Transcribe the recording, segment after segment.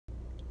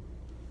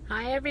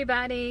Hi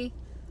everybody,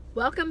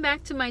 welcome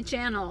back to my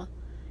channel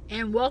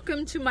and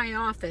welcome to my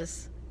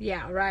office.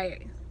 Yeah,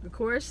 right, of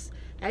course.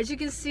 As you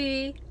can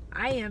see,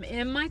 I am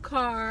in my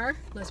car.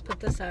 Let's put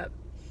this up.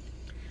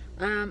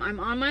 I'm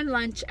on my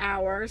lunch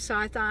hour, so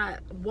I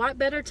thought what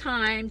better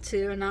time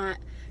to not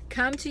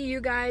come to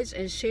you guys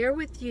and share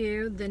with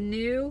you the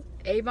new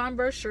Avon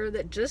brochure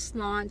that just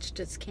launched.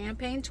 It's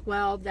campaign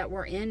 12 that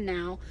we're in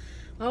now.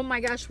 Oh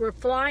my gosh, we're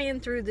flying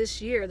through this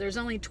year. There's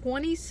only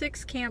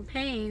 26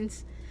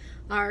 campaigns,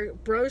 our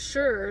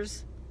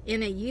brochures,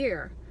 in a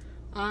year.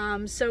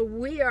 So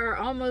we are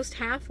almost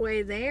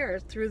halfway there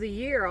through the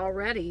year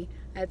already.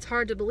 It's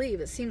hard to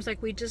believe. It seems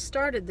like we just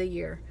started the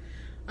year.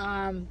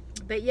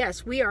 But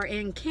yes, we are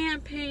in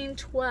campaign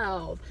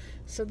 12.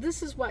 So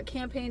this is what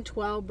campaign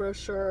 12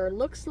 brochure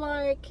looks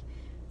like.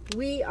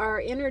 We are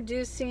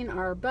introducing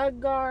our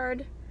bug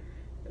guard.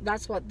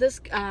 That's what this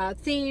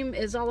theme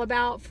is all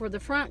about for the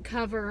front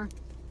cover.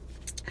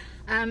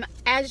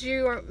 As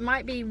you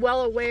might be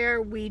well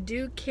aware, we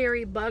do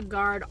carry bug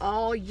guard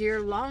all year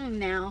long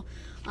now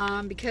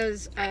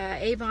because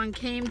Avon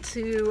came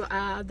to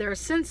their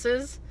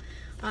senses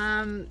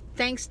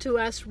thanks to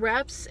us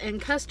reps and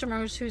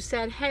customers who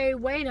said, hey,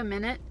 wait a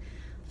minute,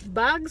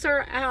 bugs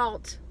are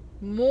out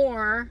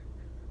more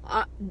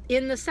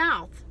in the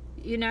south,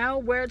 you know,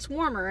 where it's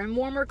warmer and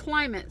warmer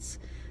climates.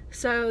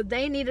 So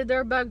they needed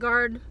their bug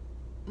guard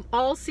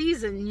all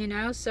season, you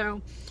know.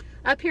 So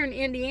up here in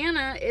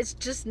Indiana, it's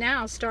just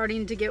now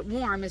starting to get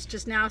warm. It's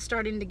just now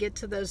starting to get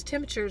to those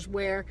temperatures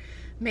where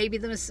maybe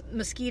the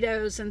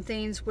mosquitoes and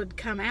things would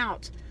come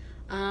out.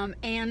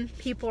 And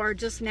people are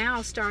just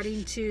now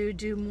starting to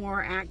do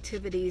more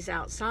activities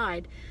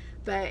outside.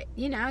 But,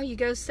 you know, you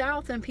go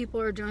south and people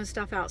are doing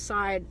stuff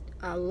outside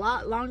a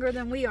lot longer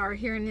than we are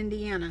here in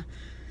Indiana.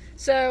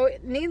 So,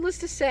 needless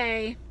to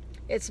say,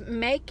 it's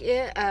make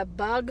it a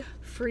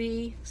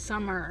bug-free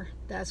summer.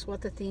 That's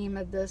what the theme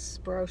of this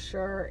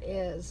brochure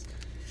is.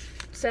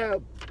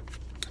 So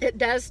it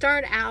does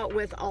start out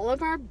with all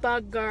of our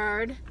bug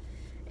guard,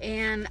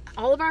 and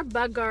all of our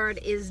bug guard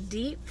is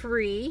DEET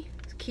free.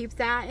 Keep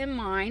that in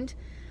mind.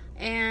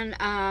 And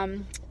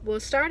we'll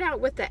start out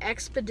with the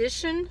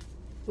Expedition,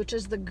 which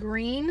is the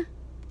green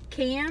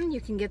can. You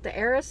can get the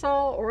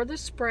aerosol or the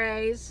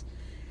sprays.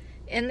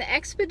 And the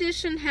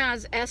Expedition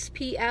has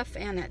SPF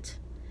in it.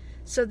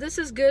 So this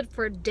is good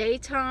for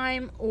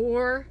daytime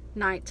or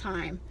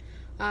nighttime.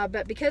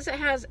 But because it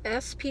has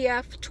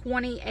SPF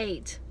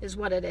 28 is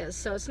what it is.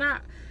 So it's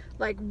not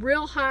like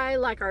real high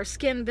like our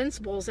Skin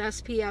Invincible's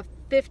SPF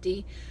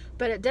 50,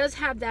 but it does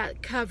have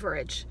that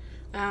coverage,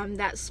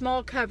 that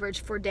small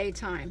coverage for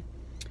daytime.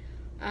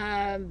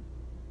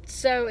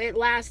 So it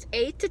lasts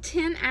 8 to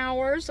 10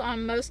 hours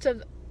on most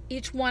of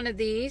each one of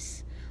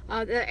these.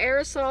 The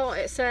aerosol,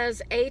 it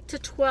says 8 to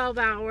 12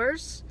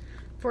 hours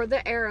for the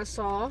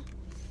aerosol.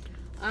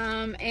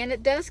 And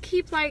it does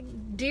keep like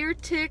deer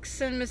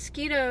ticks and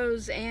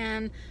mosquitoes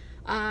and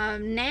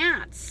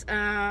gnats,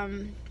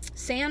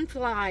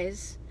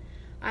 sandflies,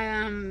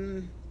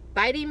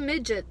 biting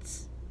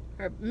midgets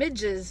or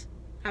midges.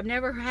 I've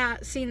never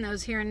seen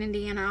those here in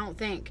Indiana, I don't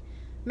think.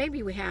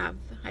 Maybe we have.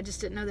 I just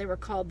didn't know they were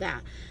called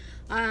that.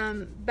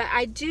 But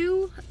I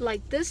do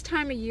like this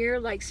time of year,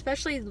 like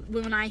especially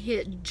when I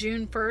hit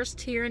June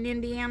 1st here in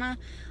Indiana,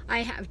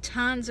 I have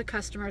tons of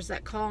customers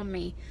that call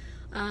me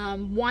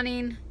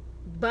wanting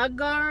bug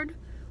guard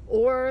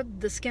or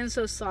the Skin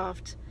So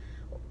Soft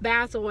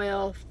bath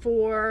oil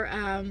for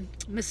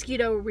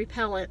mosquito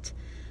repellent.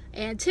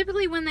 And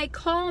typically when they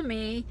call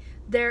me,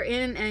 they're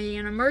in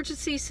an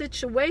emergency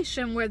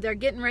situation where they're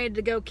getting ready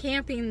to go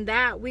camping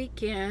that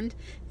weekend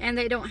and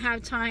they don't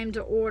have time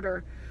to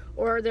order,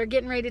 or they're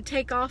getting ready to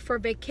take off for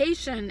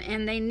vacation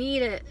and they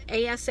need it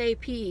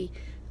ASAP.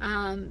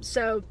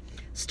 So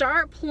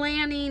start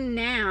planning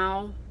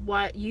now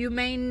what you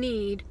may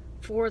need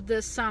for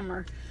this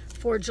summer.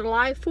 For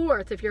July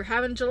 4th, if you're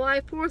having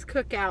July 4th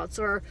cookouts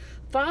or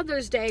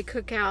Father's Day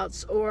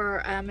cookouts,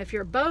 or if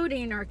you're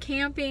boating or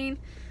camping,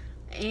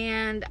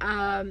 and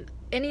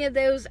any of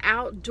those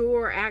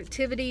outdoor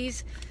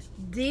activities,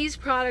 these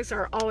products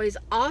are always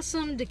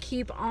awesome to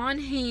keep on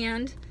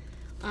hand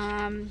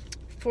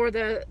for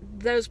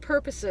those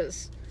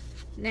purposes.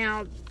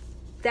 Now,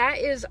 that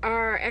is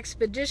our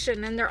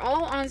Expedition, and they're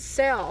all on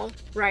sale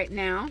right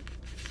now.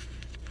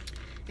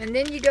 And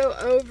then you go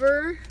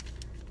over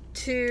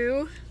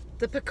to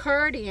the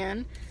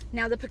Picardian.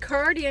 Now the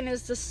Picardian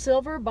is the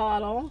silver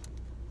bottle,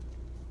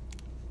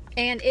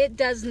 and it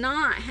does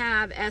not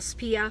have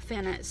SPF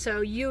in it. So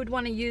you would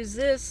want to use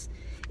this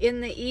in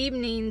the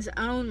evenings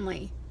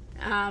only,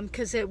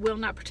 because it will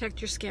not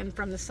protect your skin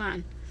from the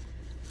sun.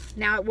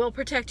 Now it will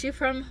protect you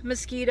from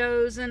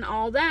mosquitoes and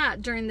all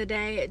that during the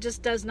day. It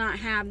just does not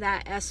have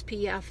that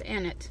SPF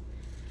in it.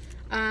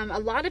 A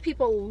lot of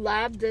people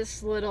love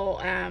this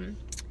little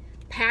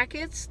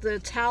packets,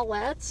 the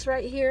towelettes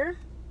right here,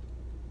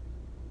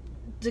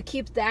 to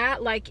keep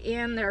that like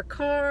in their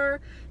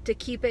car, to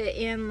keep it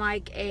in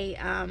like a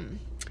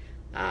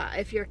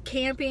if you're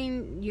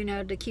camping, you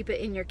know, to keep it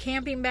in your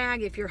camping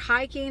bag. If you're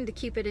hiking, to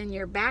keep it in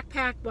your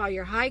backpack while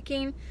you're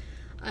hiking.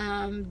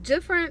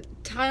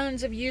 Different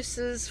tons of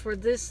uses for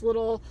this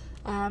little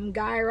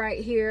guy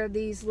right here,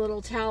 these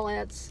little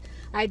towelettes.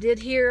 I did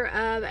hear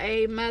of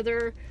a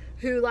mother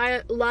who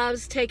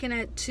loves taking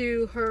it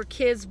to her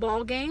kids'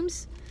 ball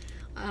games.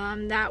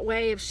 That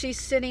way, if she's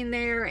sitting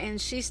there and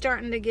she's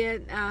starting to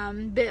get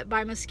bit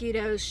by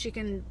mosquitoes, she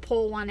can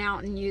pull one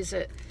out and use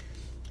it.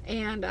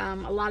 And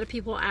a lot of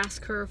people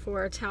ask her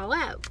for a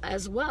towelette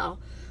as well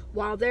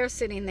while they're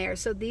sitting there.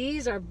 So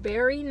these are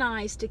very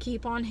nice to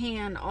keep on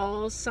hand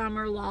all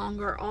summer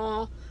long, or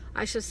all,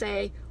 I should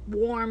say,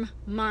 warm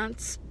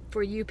months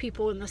for you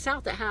people in the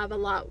South that have a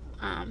lot,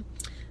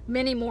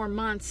 many more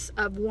months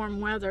of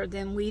warm weather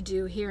than we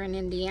do here in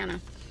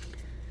Indiana.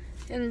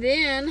 And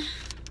then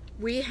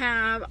we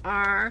have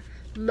our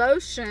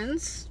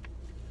lotions.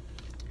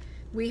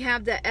 We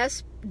have the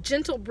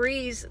Gentle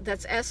Breeze,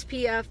 that's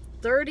SPF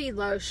 30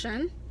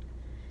 lotion,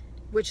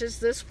 which is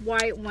this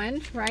white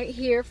one right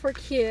here for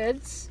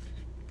kids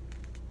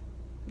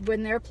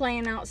when they're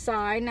playing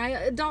outside. Now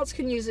adults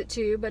can use it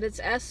too, but it's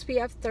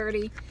SPF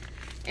 30.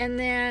 And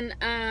then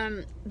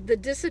the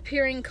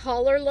Disappearing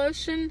Color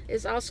lotion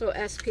is also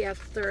SPF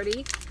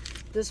 30.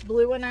 This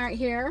blue one right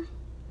here.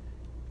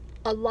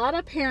 A lot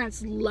of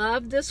parents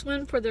love this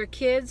one for their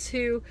kids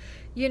who,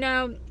 you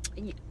know,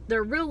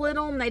 they're real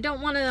little and they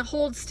don't want to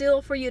hold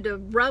still for you to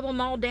rub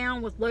them all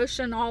down with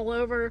lotion all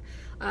over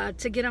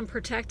to get them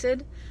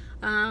protected.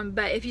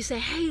 But if you say,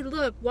 hey,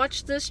 look,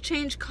 watch this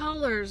change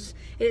colors.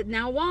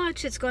 Now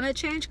watch, it's going to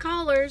change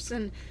colors.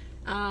 And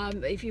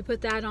if you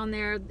put that on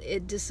there,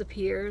 it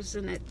disappears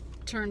and it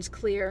turns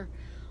clear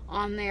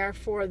on there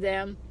for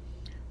them.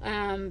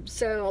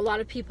 So a lot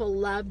of people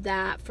love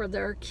that for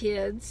their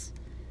kids.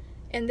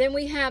 And then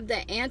we have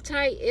the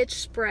anti-itch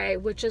spray,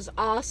 which is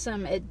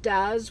awesome. It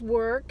does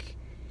work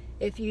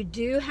if you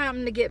do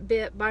happen to get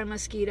bit by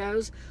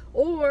mosquitoes,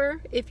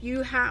 or if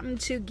you happen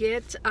to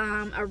get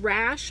a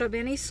rash of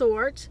any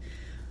sort,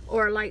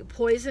 or like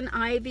poison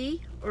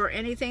ivy or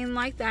anything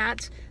like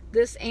that.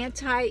 This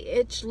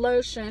anti-itch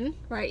lotion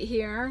right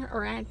here,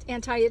 or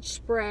anti-itch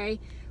spray,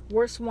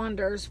 works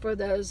wonders for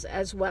those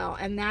as well.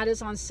 And that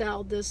is on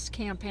sale this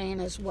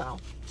campaign as well.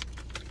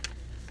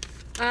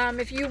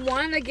 If you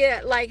want to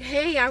get, like,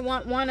 hey, I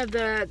want one of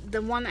the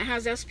one that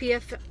has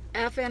SPF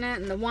in it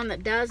and the one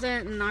that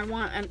doesn't, and I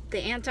want the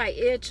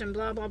anti-itch and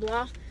blah blah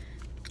blah,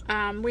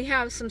 we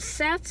have some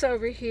sets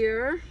over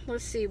here.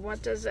 Let's see,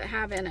 what does it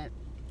have in it?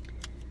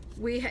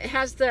 It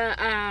has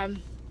the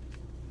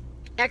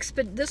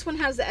this one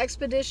has the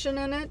Expedition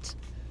in it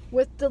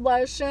with the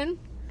lotion.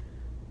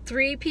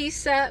 3-piece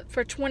set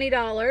for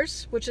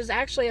 $20, which is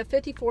actually a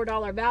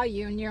 $54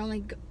 value, and you're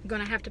only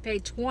going to have to pay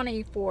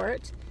 $20 for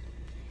it.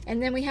 And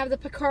then we have the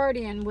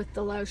Picardian with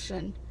the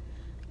lotion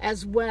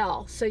as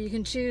well. So you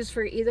can choose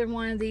for either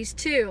one of these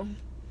two.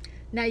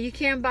 Now you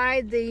can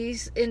buy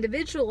these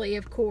individually,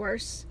 of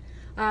course,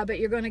 but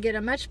you're going to get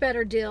a much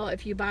better deal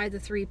if you buy the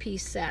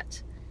 3-piece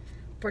set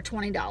for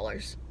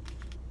 $20.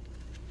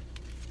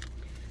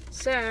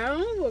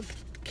 So we'll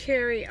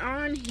carry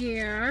on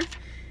here.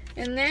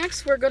 And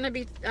next we're going to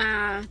be,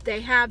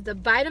 they have the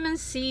vitamin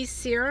C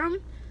serum.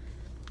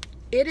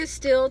 It is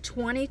still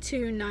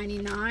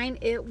 $22.99.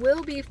 It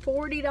will be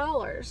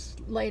 $40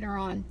 later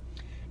on.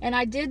 And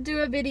I did do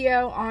a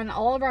video on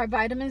all of our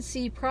vitamin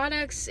C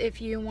products. If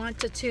you want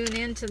to tune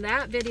into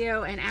that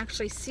video and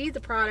actually see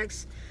the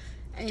products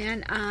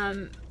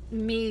and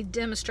me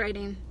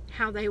demonstrating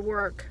how they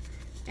work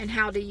and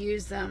how to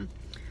use them.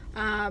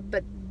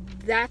 But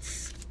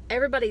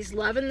everybody's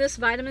loving this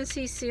vitamin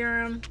C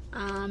serum.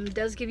 It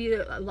does give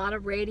you a lot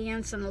of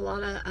radiance and a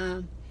lot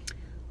of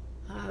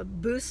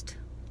boost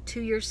to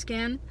your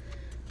skin.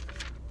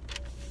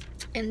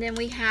 And then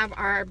we have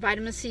our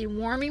vitamin C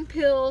warming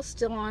pill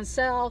still on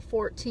sale,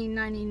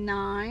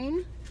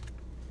 $14.99.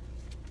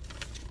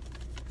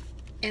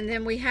 And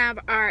then we have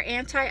our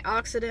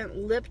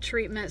antioxidant lip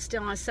treatment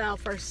still on sale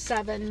for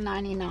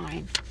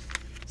 $7.99.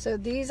 So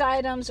these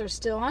items are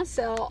still on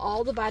sale.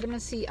 All the vitamin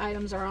C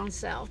items are on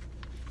sale.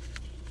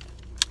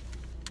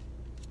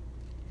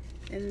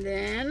 And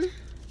then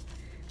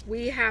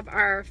we have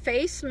our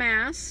face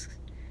masks,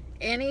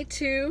 any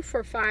two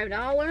for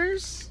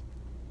 $5.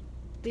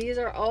 These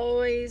are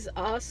always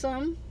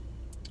awesome.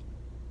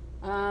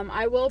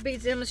 I will be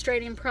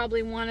demonstrating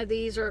probably one of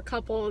these or a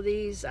couple of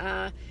these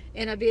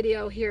in a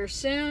video here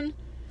soon.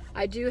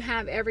 I do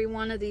have every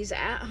one of these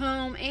at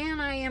home,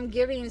 and I am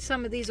giving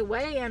some of these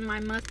away in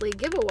my monthly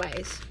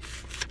giveaways.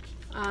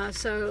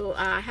 So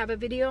I have a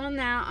video on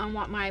that, on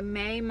what my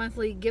May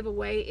monthly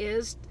giveaway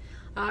is.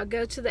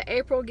 Go to the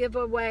April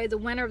giveaway, the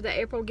winner of the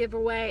April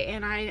giveaway,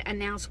 and I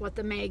announce what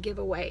the May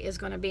giveaway is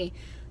going to be.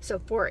 So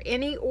for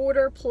any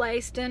order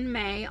placed in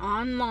May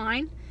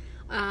online,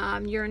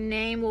 your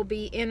name will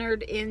be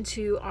entered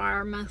into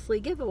our monthly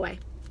giveaway.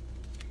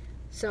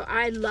 So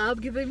I love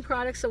giving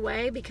products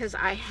away because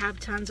I have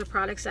tons of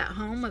products at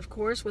home, of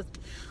course, with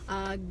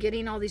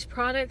getting all these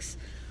products.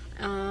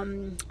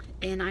 And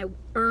I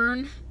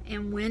earn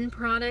and win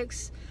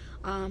products.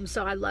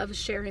 So I love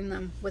sharing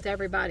them with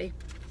everybody.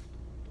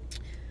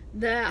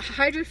 The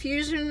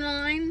Hydrofusion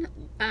line,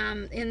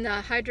 in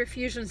the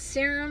Hydrofusion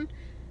serum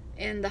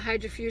and the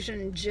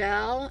Hydrofusion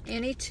gel,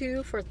 any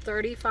two for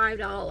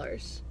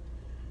 $35.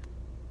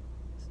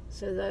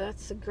 So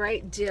that's a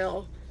great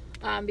deal,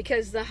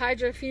 because the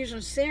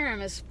Hydrofusion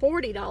serum is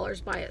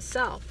 $40 by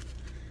itself.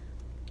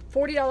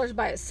 $40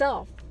 by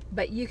itself,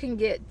 but you can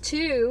get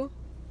two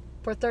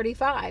for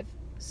 $35.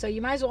 So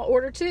you might as well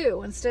order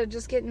two instead of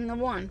just getting the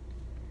one.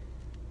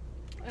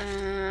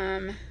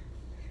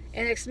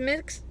 And it's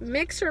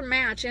mix or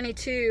match any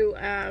two,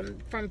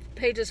 from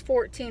pages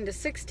 14 to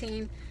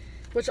 16,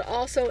 which will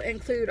also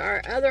include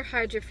our other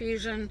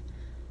Hydrofusion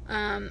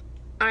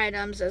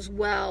items as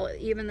well,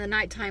 even the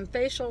nighttime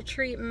facial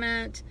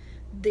treatment,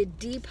 the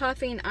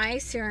depuffing eye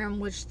serum,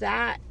 which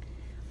that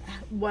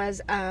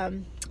was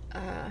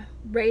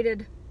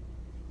rated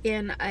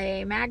in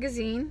a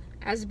magazine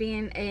as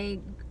being a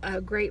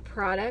great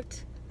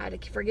product. I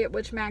forget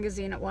which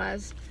magazine it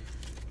was.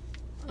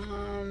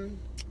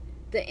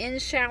 The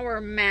in-shower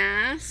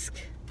mask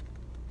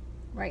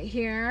right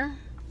here.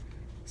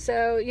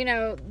 So, you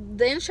know,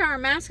 the in-shower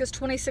mask is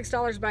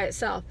 $26 by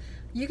itself.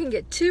 You can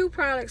get two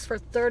products for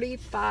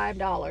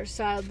 $35.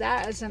 So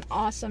that is an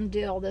awesome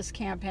deal this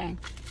campaign.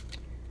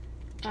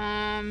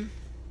 I'm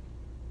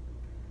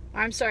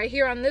sorry,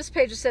 here on this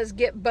page it says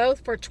get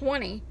both for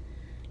 $20.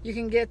 You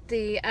can get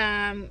the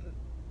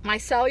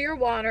micellar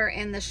water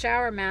and the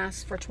shower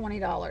mask for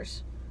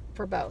 $20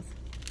 for both.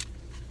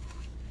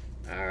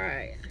 All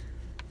right,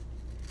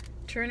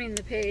 turning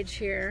the page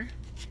here,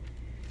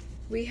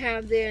 we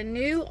have the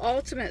new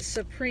Ultimate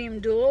Supreme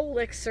Dual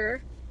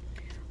Elixir.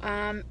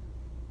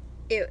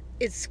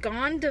 It's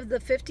gone to the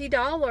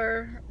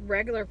 $50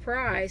 regular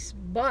price,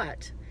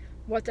 but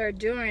what they're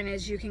doing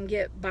is you can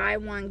get buy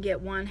one get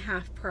one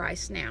half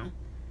price now.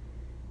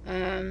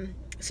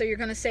 So you're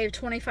going to save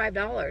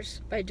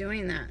 $25 by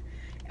doing that.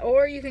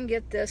 Or you can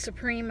get the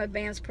Supreme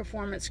Advanced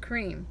Performance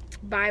Cream,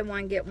 buy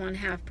one get one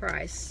half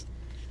price.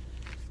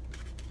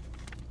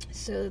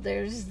 So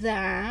there's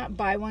that,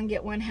 buy one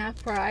get one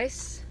half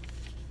price.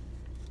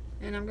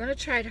 And I'm going to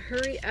try to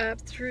hurry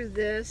up through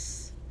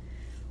this.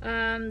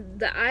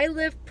 The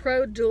iLift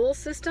Pro Dual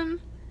System,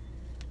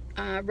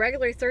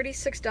 regularly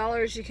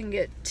 $36. You can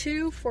get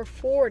two for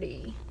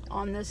 $40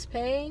 on this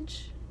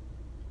page.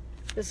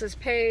 This is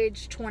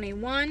page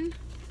 21.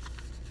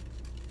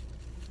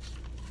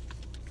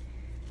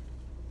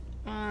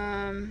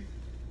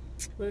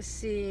 Let's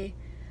see.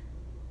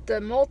 The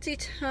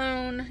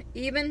multi-tone,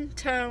 even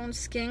tone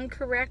skin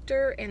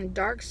corrector and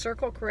dark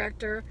circle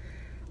corrector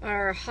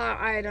are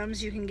hot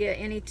items. You can get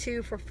any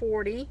two for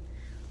 $40.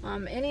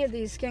 Any of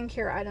these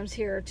skincare items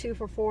here are two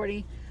for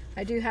 $40.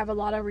 I do have a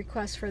lot of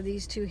requests for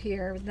these two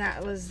here.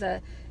 That was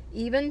the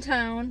even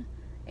tone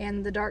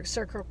and the dark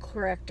circle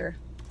corrector.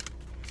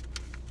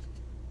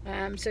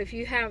 So if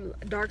you have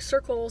dark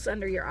circles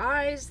under your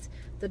eyes,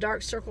 the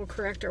dark circle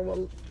corrector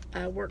will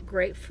work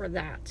great for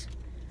that.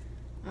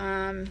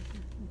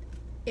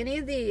 Any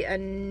of the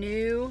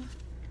new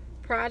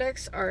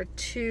products are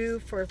two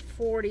for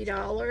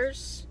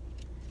 $40.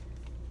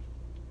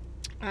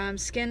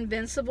 Skin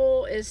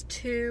Invincible is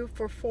two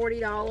for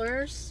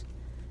 $40.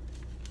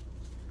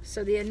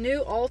 So the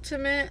new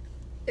Ultimate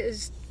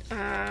is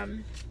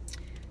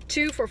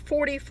two for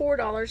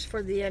 $44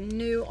 for the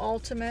new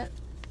Ultimate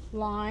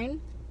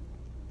line.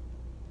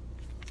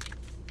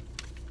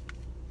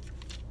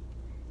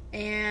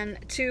 And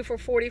two for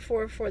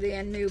 $44 for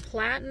the new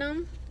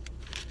Platinum.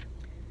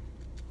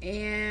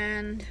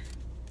 And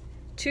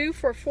two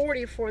for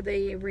 $40 for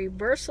the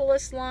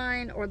Reversalist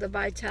line or the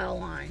Vital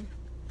line.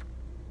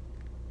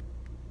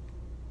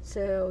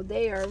 So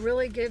they are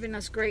really giving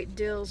us great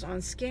deals on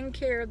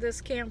skincare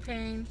this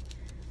campaign.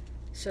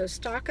 So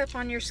stock up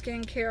on your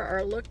skincare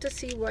or look to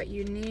see what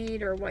you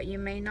need or what you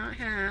may not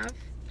have.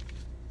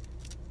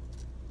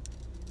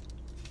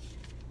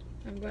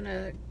 I'm going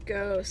to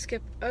go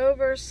skip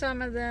over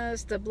some of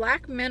this. The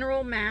Black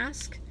Mineral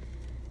Mask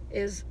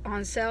is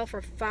on sale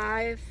for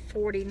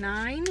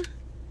 $5.49.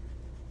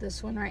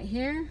 This one right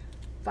here,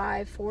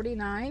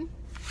 $5.49.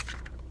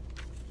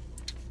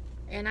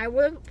 And I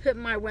will put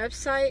my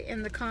website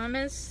in the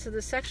comments to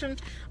the section.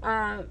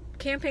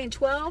 Campaign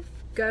 12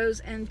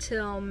 goes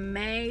until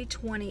May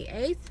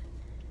 28th.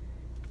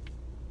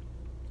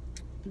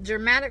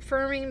 Dramatic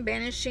Firming,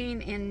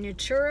 Banishing, and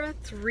Natura,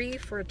 3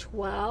 for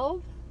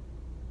 $12.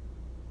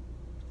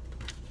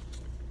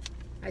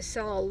 I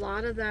sell a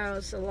lot of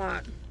those, a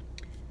lot.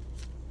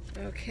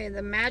 Okay,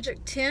 the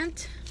Magic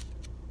Tint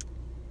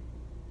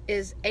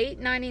is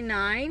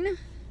 $8.99.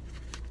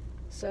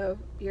 So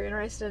if you're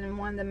interested in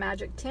one of the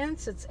Magic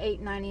Tints, it's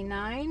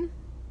 $8.99.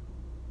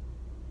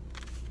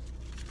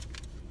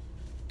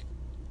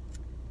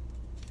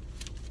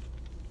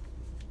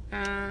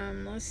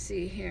 Let's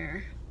see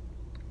here.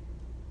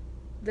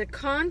 The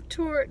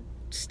Contour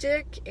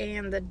Stick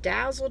and the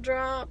Dazzle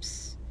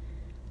Drops,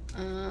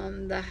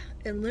 the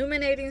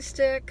Illuminating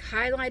Stick,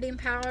 Highlighting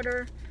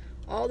Powder,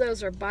 all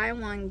those are buy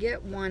one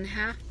get one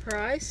half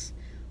price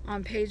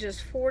on pages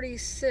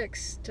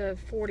 46 to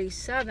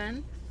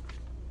 47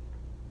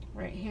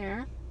 right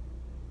here.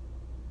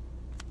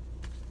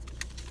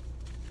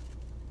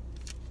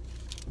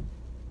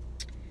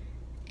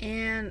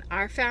 And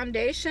our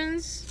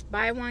foundations,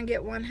 buy one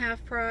get one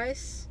half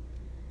price.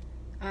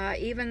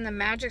 Even the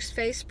Magic's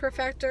Face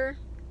Perfector,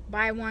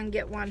 buy one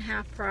get one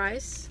half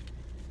price.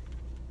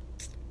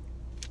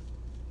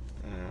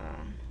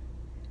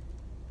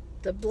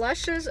 The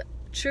blushes,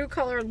 True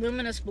Color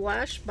Luminous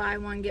Blush, buy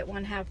one get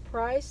one half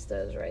price.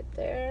 Those right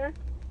there.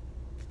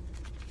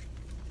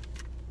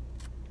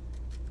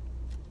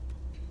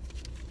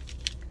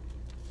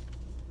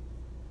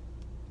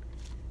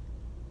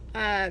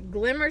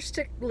 Glimmer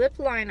Stick Lip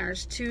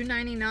Liners,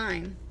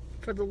 $2.99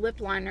 for the lip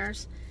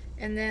liners.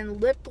 And then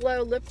Lip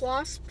Glow Lip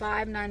Gloss,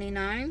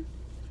 $5.99.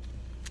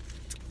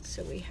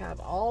 So we have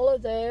all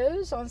of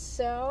those on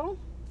sale.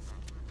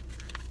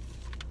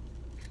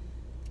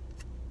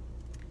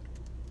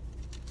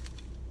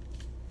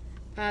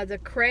 The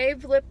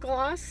Crave Lip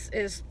Gloss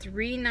is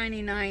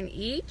 $3.99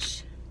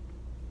 each.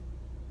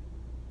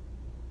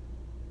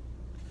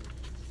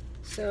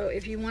 So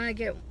if you want to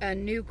get a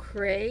new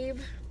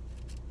Crave,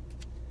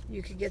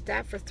 you could get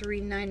that for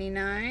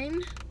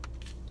 $3.99.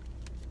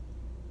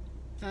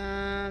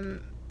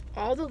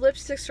 All the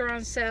lipsticks are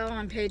on sale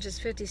on pages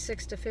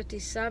 56 to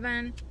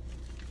 57.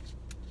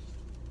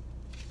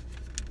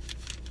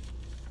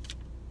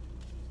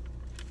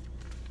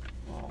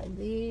 All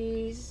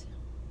these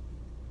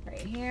right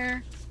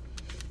here.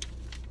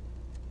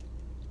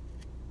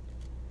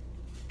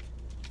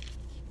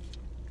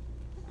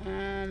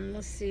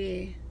 Let's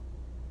see.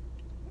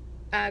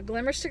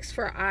 Glimmer sticks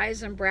for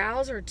eyes and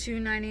brows are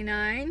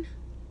 $2.99.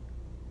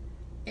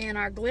 And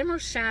our Glimmer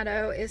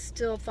Shadow is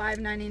still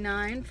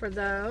 $5.99 for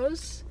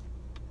those.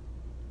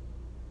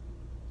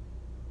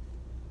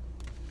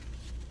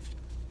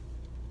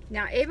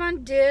 Now,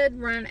 Avon did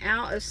run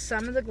out of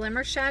some of the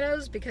Glimmer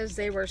Shadows because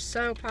they were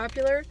so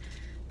popular,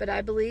 but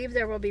I believe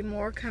there will be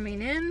more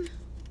coming in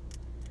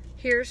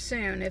here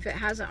soon if it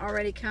hasn't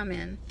already come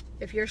in,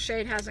 if your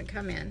shade hasn't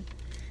come in.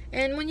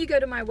 And when you go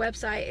to my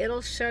website,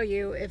 it'll show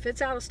you. If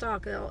it's out of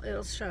stock,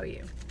 it'll show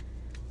you.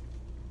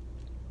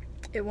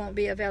 It won't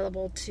be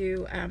available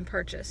to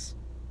purchase.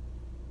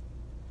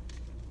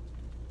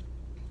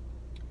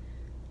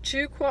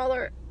 True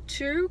Color,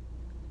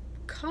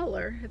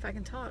 if I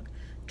can talk.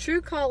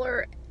 True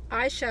Color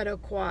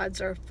eyeshadow quads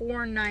are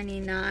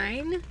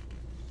 $4.99.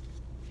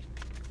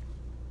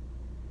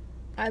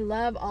 I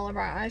love all of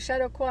our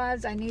eyeshadow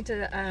quads. I need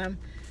to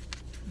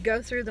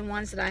go through the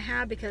ones that I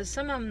have because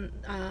some of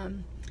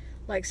them,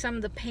 like some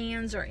of the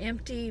pans are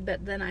empty,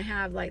 but then I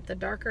have like the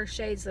darker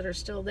shades that are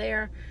still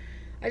there.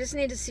 I just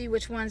need to see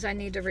which ones I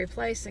need to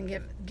replace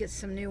and get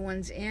some new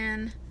ones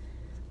in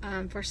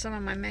for some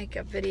of my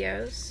makeup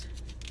videos.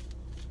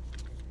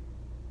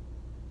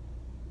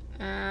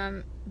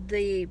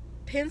 The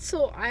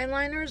pencil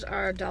eyeliners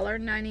are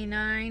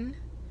 $1.99.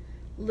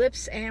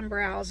 Lips and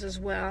brows as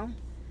well.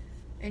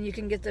 And you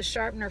can get the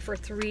sharpener for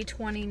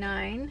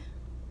 $3.29.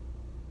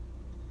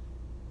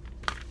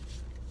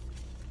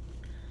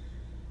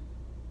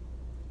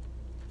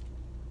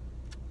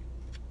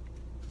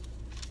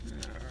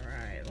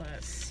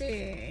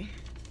 See.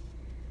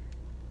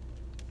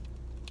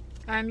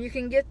 You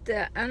can get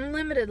the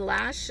Unlimited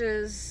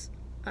Lashes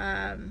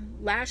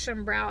Lash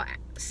and Brow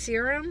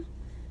Serum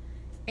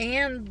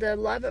and the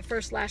Love at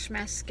First Lash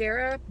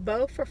Mascara,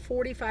 both for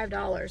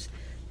 $45.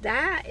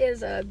 That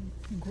is a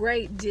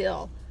great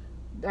deal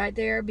right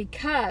there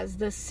because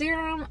the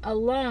serum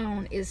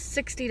alone is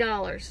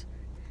 $60.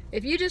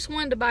 If you just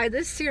wanted to buy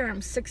this serum,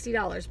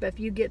 $60. But if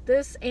you get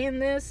this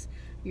and this,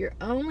 you're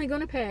only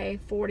going to pay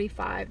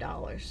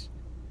 $45.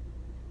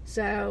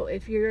 So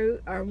if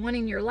you are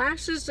wanting your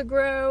lashes to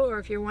grow or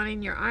if you're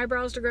wanting your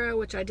eyebrows to grow,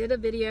 which I did a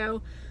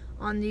video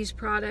on these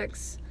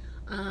products,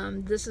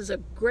 this is a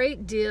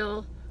great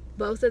deal,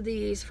 both of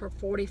these for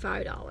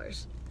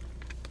 $45.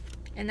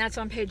 And that's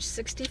on page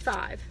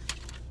 65.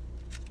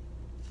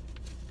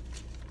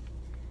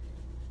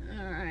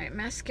 Alright,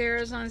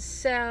 mascara's on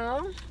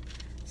sale.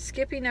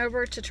 Skipping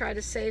over to try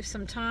to save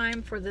some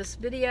time for this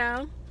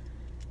video.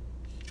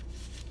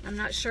 I'm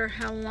not sure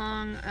how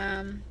long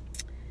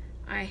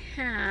I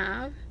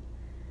have.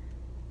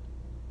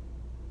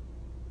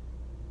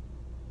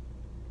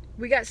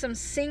 We got some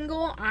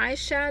single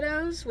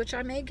eyeshadows, which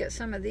I may get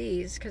some of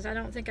these because I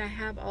don't think I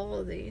have all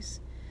of these.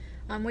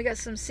 We got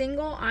some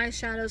single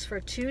eyeshadows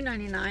for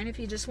 $2.99. If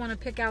you just want to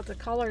pick out the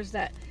colors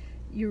that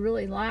you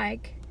really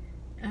like,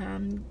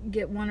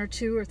 get one or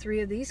two or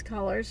three of these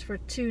colors for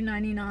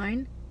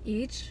 $2.99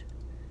 each.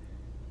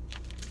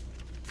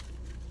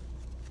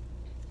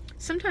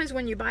 Sometimes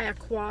when you buy a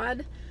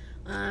quad,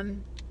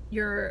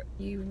 you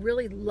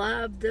really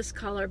love this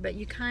color, but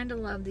you kind of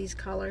love these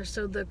colors.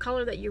 So the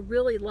color that you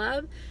really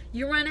love,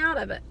 you run out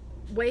of it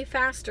way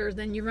faster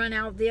than you run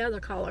out of the other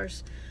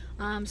colors.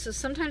 So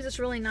sometimes it's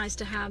really nice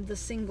to have the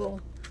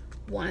single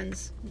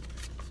ones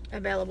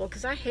available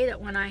because I hate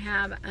it when I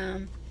have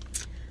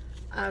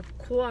a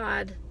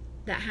quad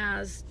that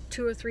has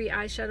 2 or 3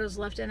 eyeshadows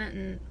left in it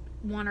and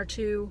 1 or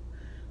 2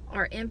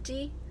 are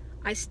empty.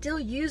 I still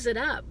use it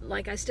up.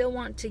 Like, I still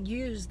want to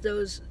use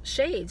those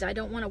shades. I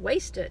don't want to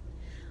waste it.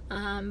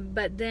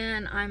 But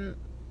then I'm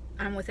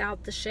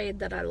without the shade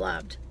that I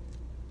loved.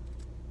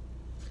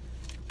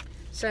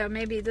 So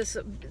maybe the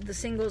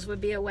singles would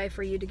be a way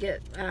for you to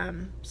get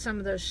some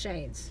of those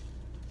shades.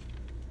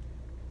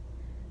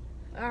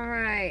 All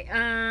right,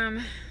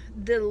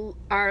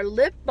 our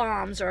lip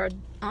balms are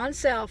on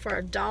sale for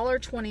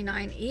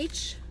 $1.29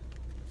 each.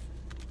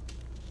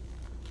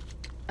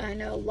 I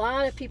know a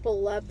lot of people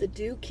love the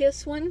Dew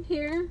Kiss one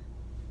here.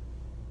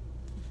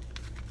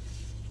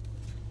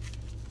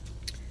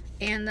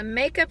 And the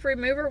makeup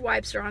remover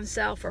wipes are on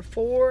sale for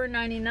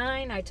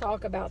 $4.99. I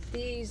talk about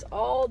these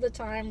all the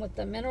time with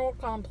the mineral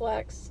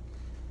complex.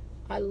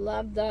 I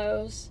love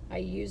those. I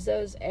use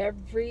those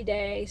every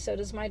day. So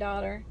does my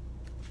daughter.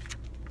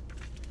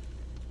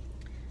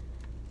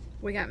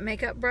 We got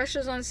makeup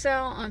brushes on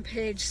sale on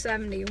page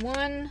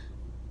 71.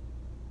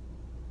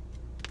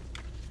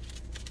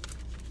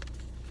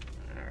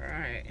 All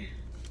right.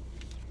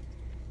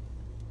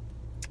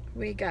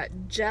 We got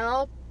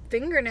gel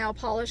fingernail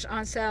polish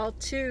on sale,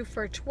 2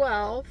 for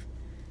 $12.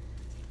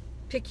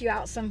 Pick you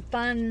out some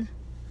fun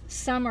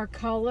summer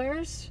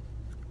colors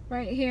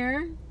right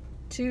here,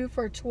 2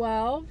 for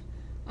 $12.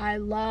 I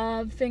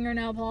love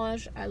fingernail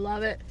polish. I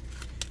love it.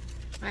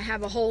 I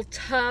have a whole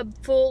tub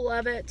full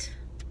of it.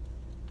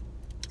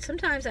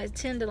 Sometimes I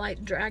tend to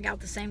like drag out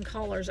the same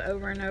colors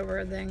over and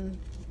over then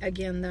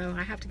again, though.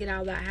 I have to get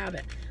out of that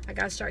habit. I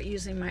gotta start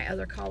using my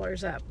other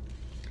colors up.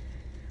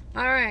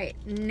 All right,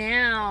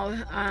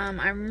 now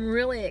I'm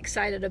really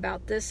excited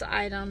about this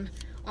item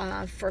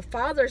for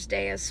Father's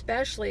Day,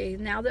 especially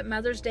now that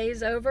Mother's Day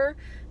is over.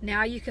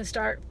 Now you can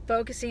start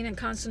focusing and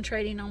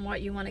concentrating on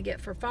what you want to get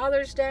for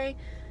Father's Day.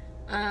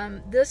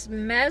 This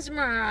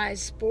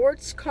Mesmerized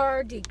Sports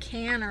Car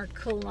Decanter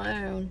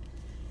Cologne.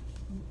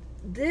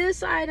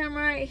 This item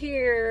right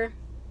here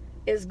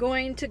is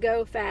going to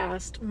go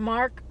fast.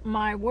 Mark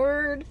my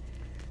word,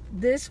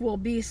 this will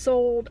be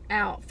sold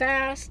out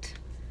fast.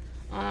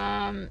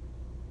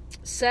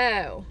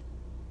 So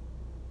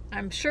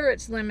I'm sure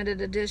it's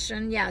limited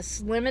edition.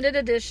 Yes, limited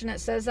edition. It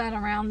says that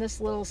around this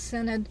little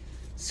scented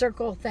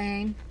circle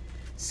thing.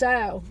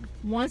 So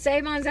once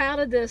Avon's out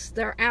of this,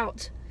 they're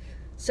out.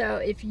 So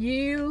if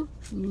you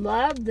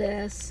love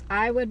this,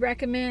 I would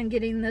recommend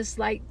getting this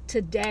like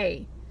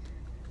today,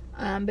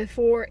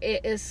 before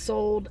it is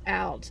sold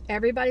out.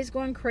 Everybody's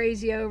going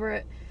crazy over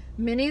it.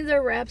 Many of the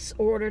reps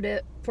ordered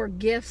it for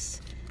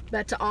gifts,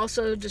 but to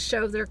also to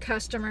show their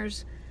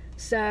customers.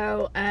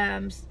 So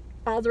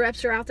all the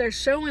reps are out there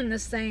showing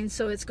this thing,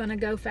 so it's going to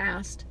go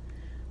fast.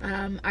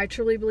 I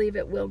truly believe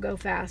it will go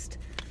fast.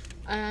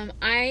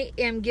 I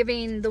am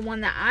giving the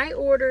one that I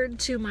ordered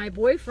to my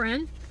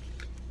boyfriend,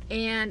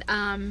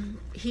 and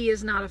he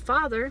is not a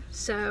father,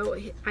 so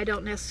I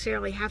don't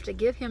necessarily have to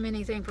give him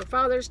anything for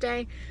Father's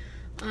Day.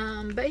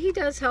 But he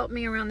does help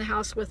me around the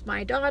house with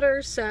my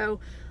daughter, so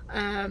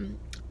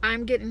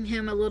I'm getting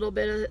him a little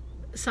bit of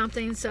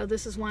something. So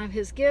this is one of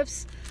his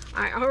gifts.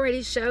 I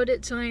already showed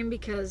it to him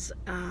because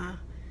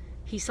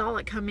he saw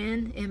it come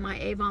in my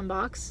Avon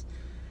box,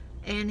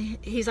 and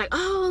he's like,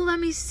 oh, let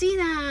me see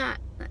that.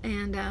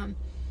 And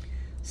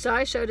so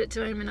I showed it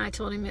to him, and I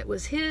told him it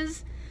was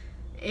his,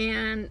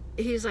 and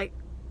he's like,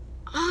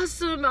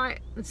 awesome.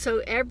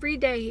 So every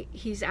day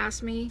he's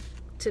asked me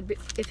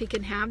if he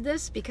can have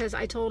this, because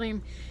I told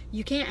him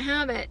you can't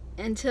have it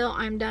until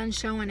I'm done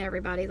showing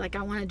everybody. Like,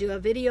 I want to do a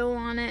video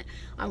on it.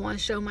 I want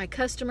to show my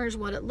customers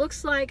what it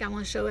looks like. I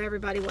want to show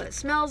everybody what it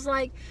smells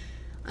like.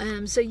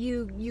 So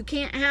you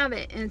can't have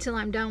it until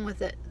I'm done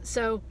with it.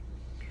 So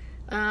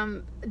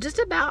just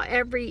about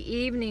every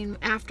evening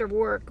after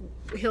work,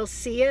 he'll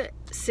see it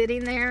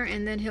sitting there,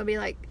 and then he'll be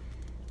like,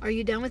 are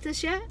you done with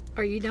this yet?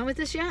 Are you done with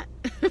this yet?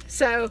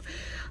 So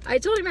I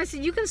told him, I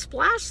said, you can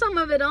splash some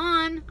of it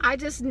on. I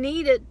just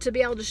need it to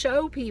be able to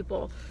show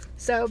people.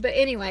 So, but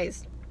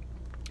anyways,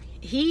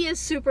 he is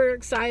super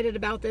excited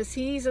about this.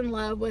 He's in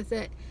love with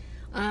it.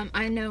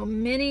 I know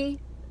many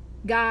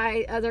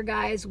other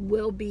guys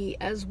will be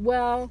as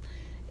well.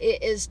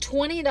 It is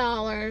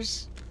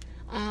 $20.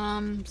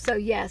 So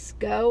yes,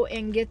 go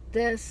and get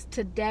this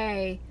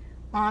today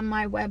on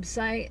my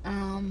website.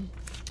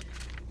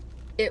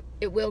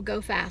 It will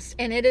go fast,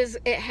 and it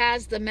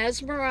has the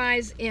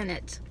Mesmerize in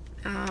it.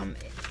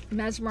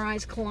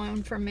 Mesmerized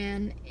cologne for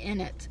men in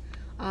it.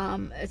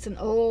 It's an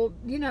old,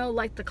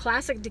 like the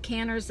classic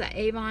decanters, the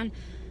Avon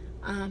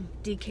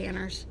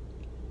decanters.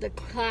 The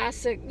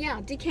classic,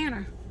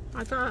 decanter.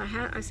 I thought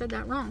I said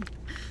that wrong.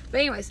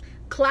 But anyways,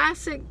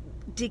 classic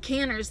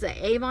decanters that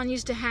Avon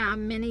used to have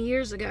many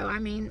years ago. I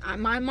mean,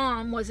 my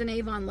mom was an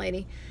Avon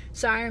lady,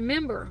 so I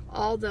remember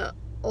all the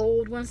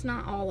old ones,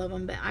 not all of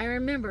them, but I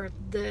remember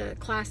the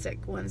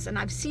classic ones, and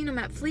I've seen them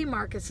at flea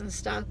markets and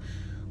stuff.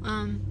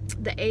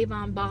 The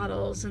Avon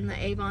bottles and the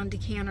Avon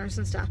decanters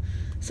and stuff.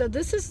 So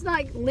this is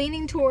like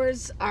leaning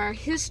towards our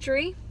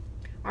history,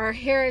 our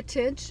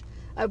heritage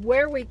of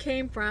where we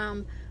came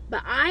from.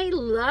 But I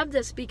love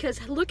this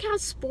because look how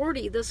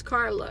sporty this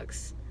car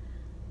looks.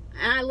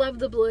 And I love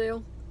the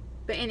blue.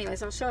 But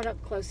anyways, I'll show it up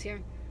close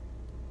here.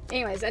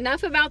 Anyways,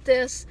 enough about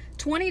this.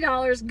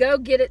 $20, go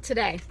get it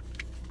today.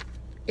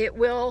 It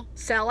will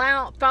sell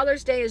out.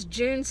 Father's Day is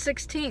June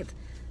 16th.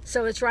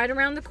 So it's right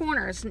around the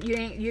corner.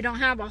 You don't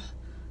have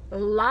A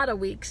lot of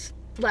weeks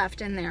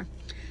left in there.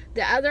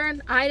 The other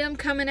item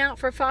coming out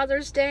for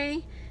Father's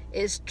Day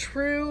is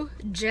True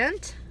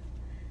Gent.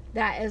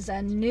 That is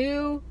a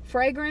new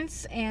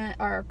fragrance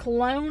or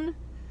cologne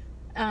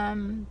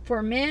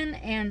for men,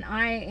 and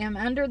I am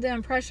under the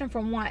impression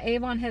from what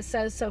Avon has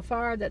said so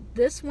far that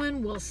this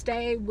one will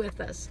stay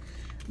with us.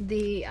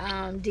 The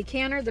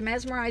decanter, the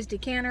mesmerized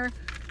decanter,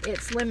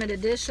 it's limited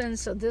edition,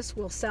 so this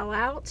will sell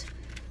out.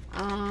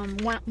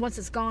 Once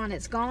it's gone,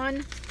 it's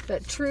gone.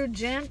 But True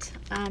Gent,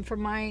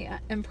 from my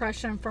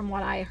impression from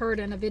what I heard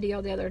in a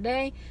video the other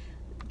day,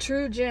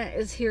 True Gent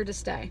is here to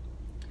stay.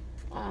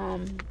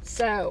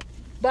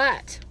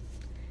 But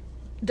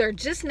they're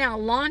just now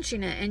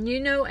launching it, and you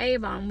know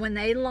Avon, when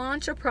they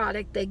launch a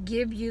product, they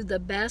give you the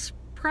best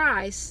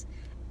price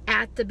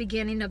at the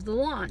beginning of the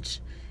launch,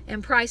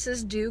 and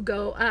prices do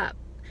go up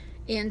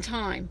in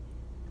time.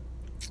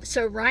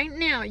 So right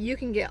now you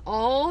can get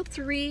all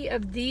 3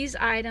 of these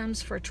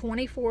items for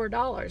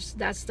 $24.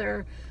 That's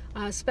their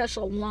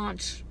special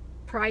launch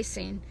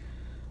pricing.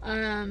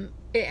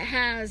 It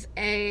has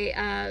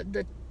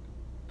the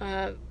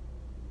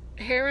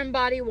hair and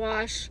body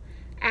wash,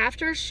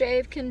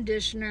 aftershave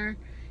conditioner,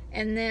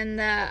 and then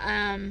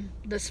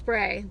the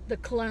spray, the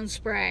cologne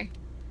spray.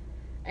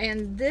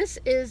 And this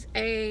is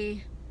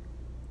a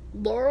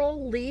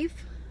laurel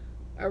leaf,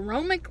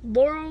 aromatic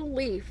laurel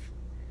leaf,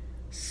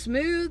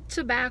 smooth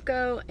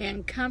tobacco,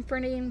 and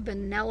comforting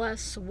vanilla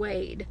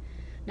suede.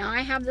 Now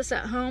I have this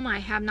at home. I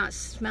have not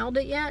smelled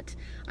it yet.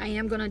 I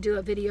am going to do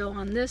a video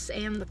on this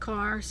and the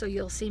car, so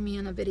you'll see me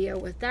in a video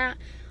with that.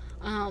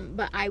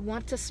 But I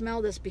want to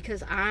smell this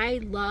because I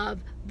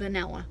love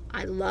vanilla.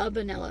 I love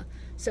vanilla.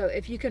 So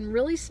if you can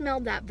really smell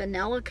that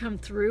vanilla come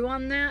through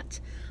on that,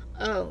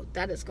 oh,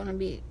 that is going to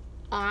be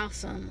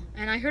awesome.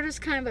 And I heard it's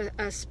kind of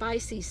a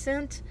spicy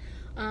scent,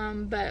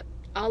 but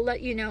I'll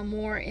let you know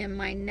more in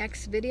my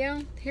next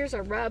video. Here's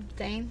a rub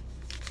thing.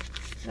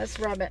 Let's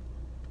rub it.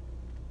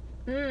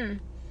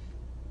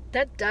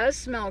 That does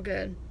smell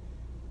good.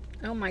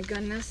 Oh my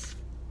goodness.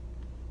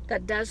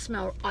 That does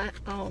smell,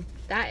 oh,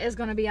 that is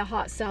going to be a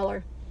hot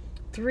seller.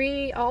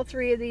 All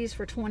three of these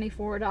for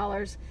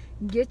 $24.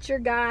 Get your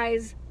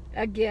guys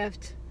a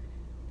gift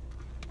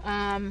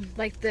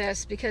like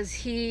this, because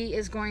he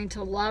is going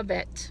to love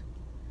it.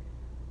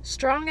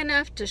 Strong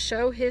enough to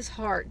show his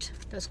heart.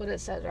 That's what it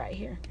says right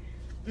here.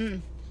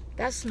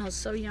 That smells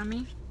so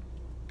yummy.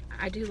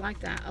 I do like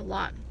that a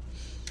lot.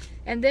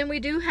 And then we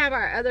do have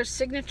our other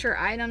signature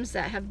items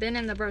that have been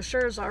in the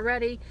brochures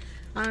already.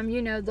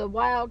 You know, the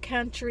Wild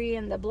Country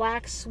and the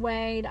Black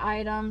Suede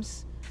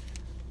items.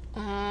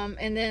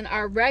 And then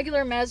our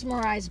regular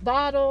mesmerized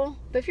bottle.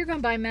 But if you're going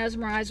to buy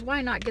mesmerized,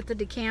 why not get the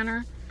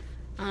decanter?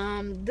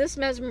 This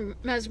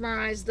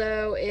mesmerized,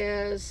 though,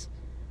 is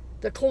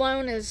the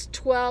cologne is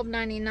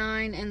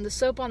 $12.99 and the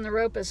soap on the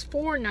rope is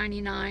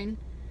 $4.99.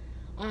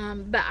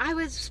 But I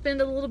would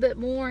spend a little bit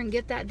more and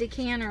get that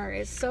decanter.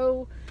 It's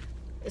so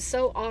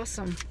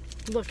awesome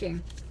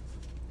looking.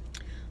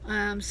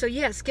 So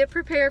yes, get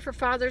prepared for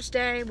Father's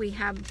Day. We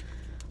have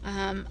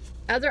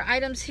other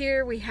items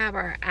here. We have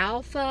our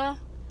Alpha.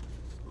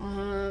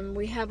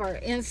 We have our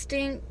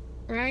Instinct,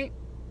 right?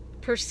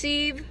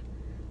 Perceive,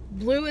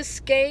 Blue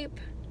Escape,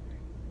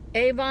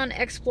 Avon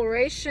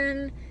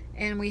Exploration,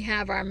 and we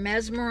have our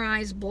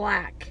Mesmerized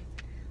Black.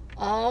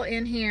 All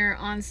in here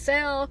on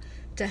sale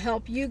to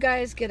help you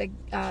guys get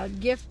a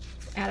gift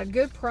at a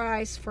good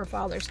price for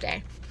Father's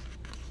Day.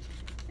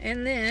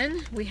 And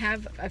then we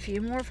have a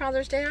few more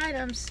Father's Day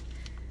items.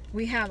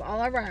 We have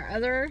all of our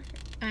other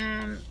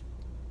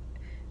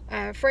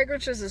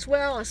fragrances as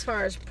well, as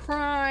far as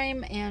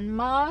Prime and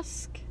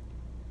Musk.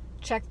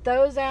 Check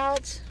those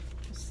out.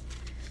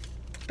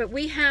 But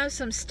we have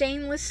some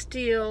stainless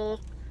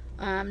steel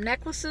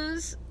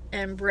necklaces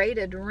and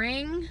braided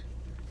ring.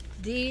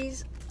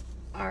 These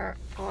are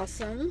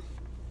awesome.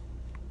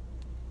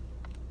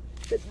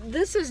 But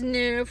this is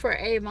new for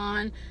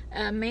Avon,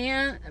 a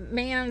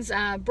man's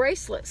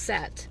bracelet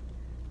set,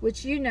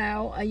 which, you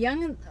know,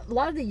 a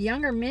lot of the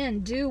younger men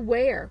do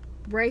wear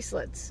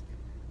bracelets.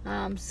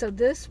 So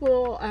this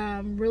will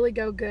really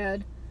go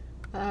good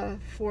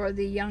for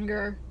the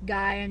younger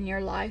guy in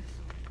your life.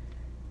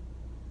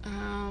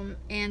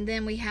 And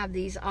then we have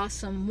these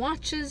awesome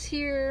watches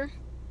here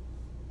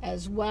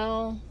as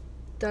well.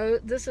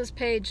 This is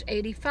page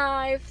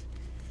 85.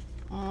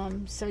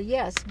 So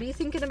yes, be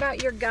thinking about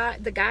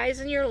the guys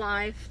in your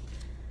life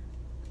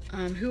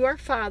who are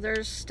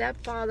fathers,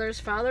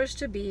 stepfathers, fathers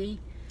to be,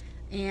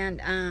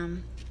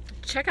 and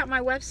check out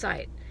my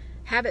website.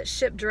 Have it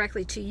shipped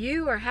directly to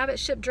you, or have it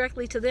shipped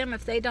directly to them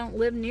if they don't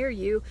live near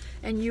you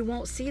and you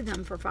won't see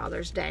them for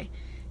Father's Day.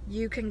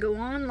 You can go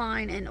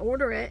online and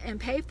order it and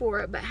pay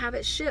for it, but have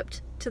it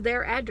shipped to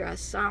their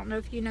address. So I don't know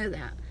if you know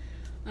that.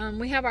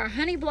 We have our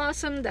Honey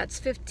Blossom, that's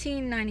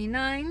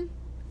 $15.99.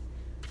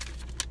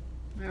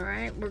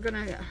 Alright, we're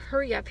going to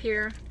hurry up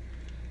here.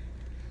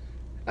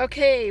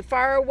 Okay,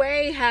 Far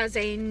Away has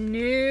a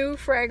new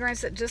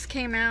fragrance that just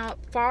came out.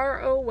 Far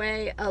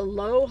Away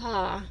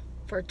Aloha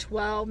for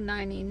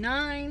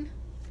 $12.99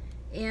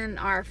 in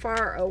our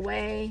Far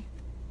Away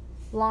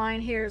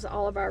line. Here's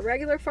all of our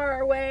regular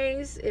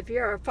Faraways. If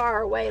you're a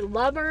Faraway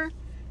lover,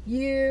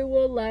 you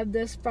will love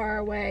this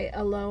Faraway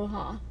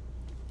Aloha.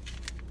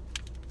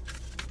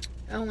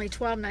 Only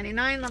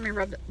 $12.99. Let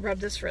me rub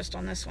this wrist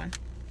on this one.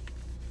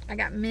 I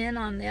got men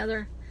on the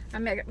other. I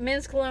got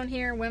men's cologne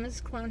here,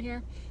 women's cologne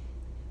here.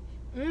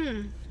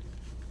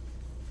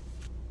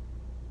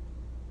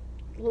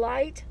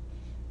 Light.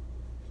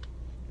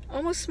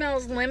 Almost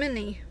smells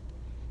lemony.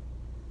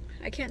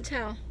 I can't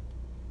tell.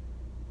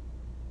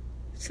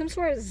 Some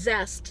sort of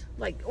zest,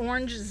 like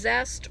orange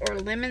zest or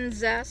lemon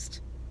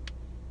zest.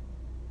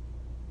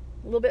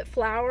 A little bit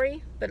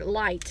flowery, but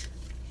light.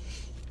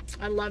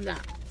 I love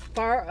that.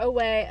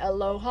 Faraway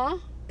Aloha.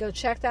 Go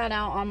check that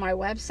out on my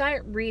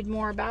website. Read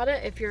more about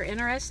it if you're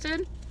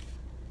interested.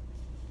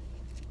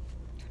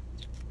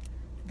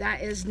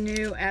 That is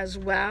new as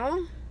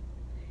well.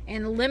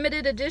 And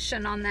limited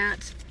edition on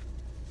that.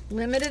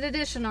 Limited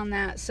edition on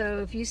that. So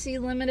if you see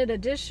limited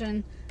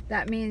edition,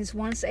 that means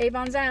once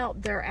Avon's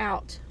out, they're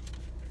out.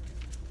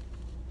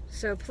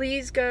 So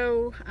please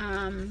go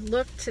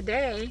look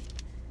today.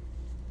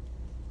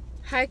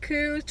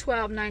 Haiku,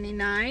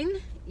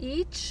 $12.99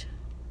 each.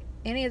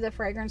 Any of the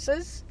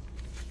fragrances.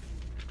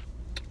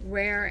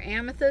 Rare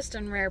Amethyst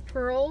and Rare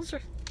Pearls.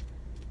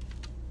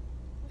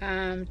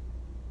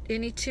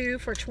 Any two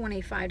for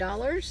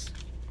 $25.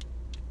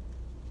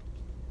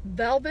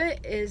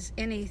 Velvet is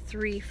any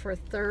three for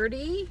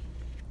 $30.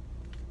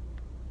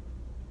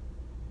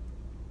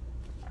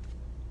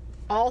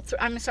 All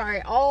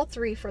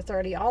three for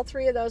 $30. All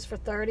three of those for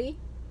 $30.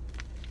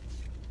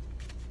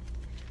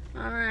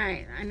 All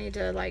right, I need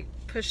to like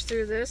push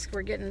through this.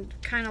 We're getting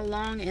kind of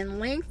long in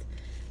length.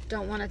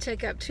 Don't want to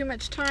take up too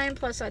much time.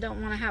 Plus, I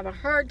don't want to have a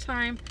hard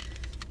time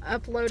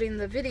uploading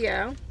the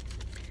video.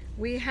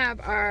 We have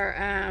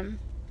our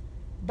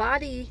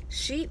body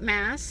sheet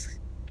masks.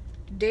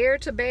 Dare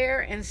to Bear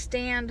and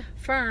Stand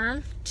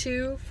Firm,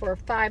 2 for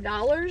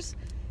 $5.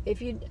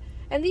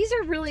 And these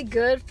are really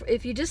good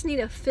if you just need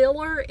a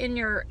filler in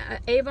your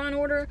Avon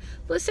order.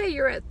 Let's say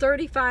you're at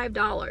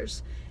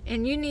 $35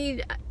 and you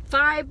need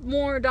 $5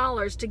 more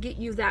to get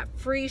you that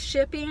free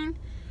shipping.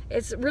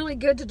 It's really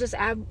good to just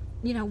add,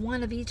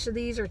 one of each of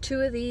these or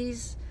two of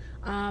these,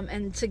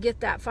 and to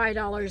get that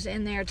 $5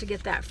 in there to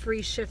get that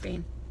free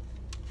shipping.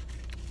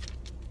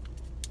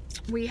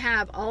 We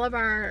have all of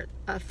our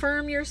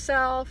Firm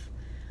Yourself,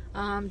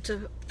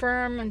 to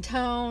firm and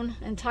tone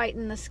and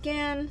tighten the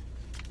skin.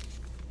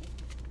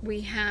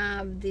 We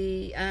have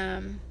the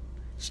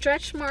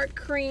Stretch Mark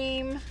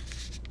Cream.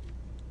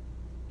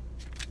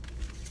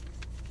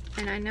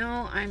 And I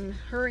know I'm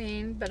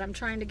hurrying, but I'm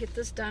trying to get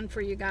this done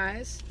for you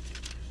guys.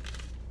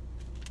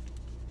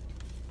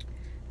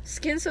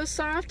 Skin So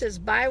Soft is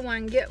buy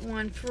one, get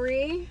one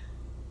free.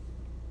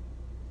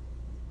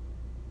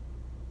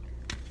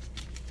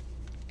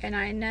 And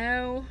I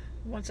know,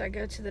 once I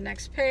go to the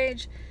next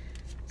page,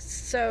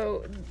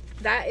 so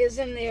that is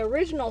in the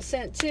original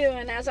scent too.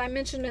 And as I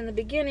mentioned in the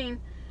beginning,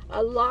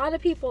 a lot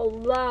of people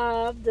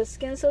love the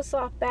Skin So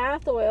Soft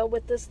bath oil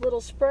with this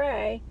little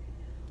spray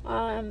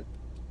for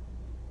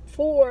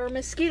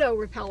mosquito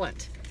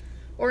repellent.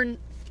 Or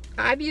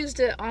I've used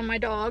it on my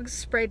dogs,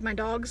 sprayed my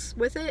dogs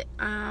with it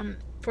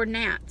for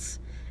gnats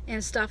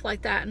and stuff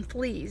like that and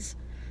fleas.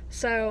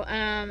 So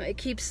it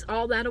keeps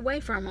all that away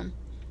from them.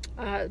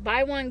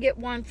 Buy one, get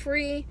one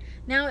free.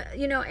 Now,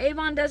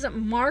 Avon doesn't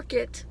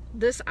market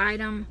this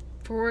item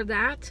for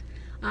that.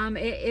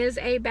 It is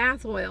a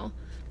bath oil,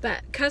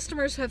 but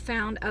customers have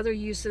found other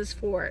uses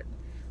for it.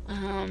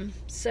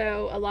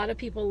 So a lot of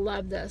people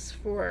love this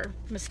for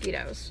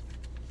mosquitoes.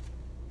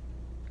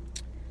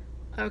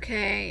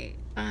 Okay,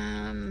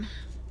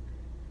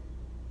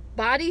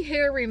 body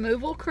hair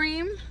removal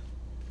cream.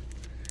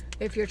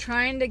 If you're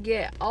trying to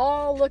get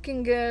all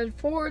looking good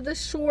for the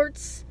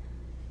shorts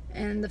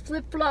and the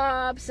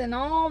flip-flops and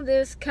all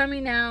this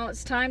coming out,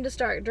 it's time to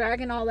start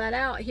dragging all that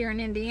out here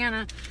in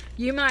Indiana.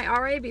 You might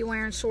already be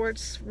wearing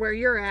shorts where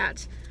you're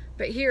at,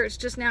 but here it's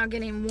just now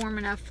getting warm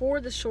enough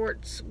for the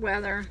shorts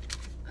weather.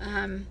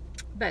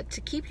 But to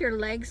keep your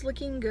legs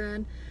looking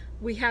good,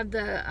 we have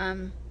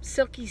the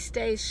Silky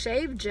Stay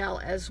Shave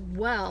Gel as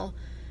well,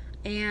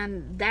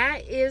 and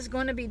that is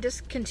going to be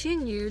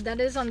discontinued.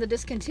 That is on the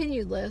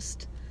discontinued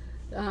list,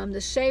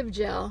 the shave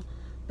gel,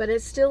 but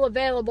it's still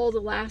available the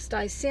last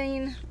I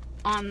seen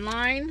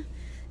online,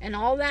 and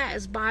all that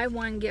is buy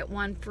one get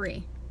one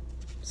free.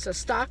 So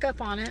stock up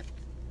on it.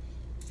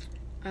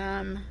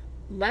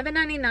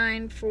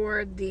 $11.99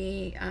 for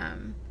the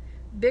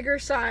bigger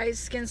size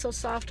Skin So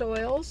Soft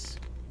oils.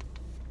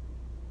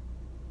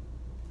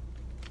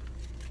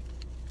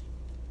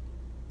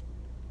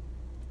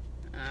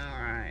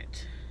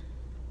 Alright,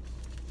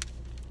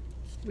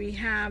 we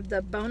have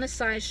the bonus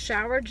size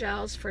shower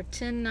gels for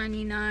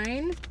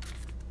 $10.99.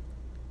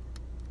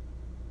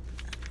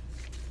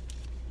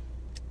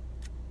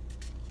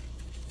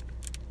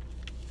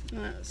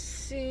 Let's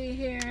see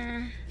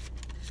here.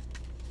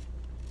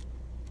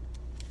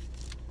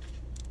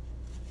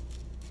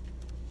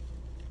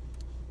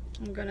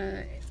 I'm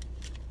gonna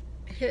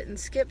hit and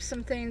skip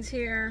some things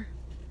here.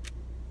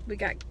 We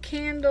got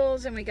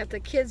candles, and we got the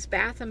kids'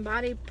 bath and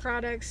body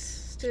products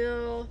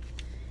still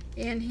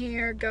in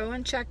here. Go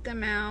and check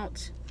them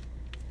out.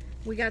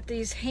 We got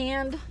these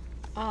hand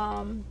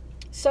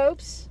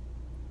soaps,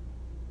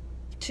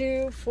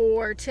 2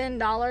 for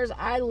 $10.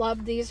 I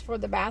love these for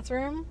the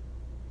bathroom.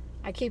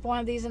 I keep one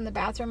of these in the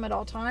bathroom at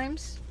all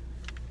times.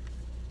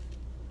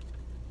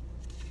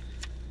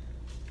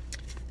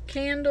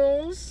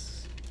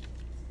 Candles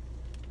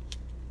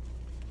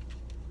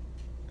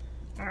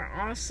are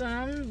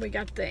awesome. We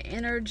got the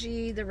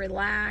Energy, the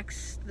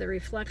Relax, the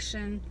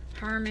Reflection,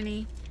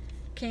 Harmony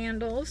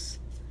candles.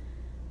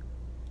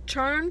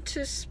 Charm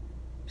to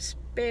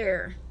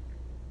Spare.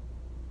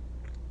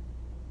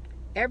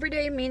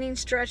 Everyday Meaning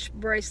Stretch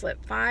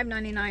Bracelet,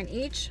 $5.99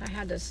 each. I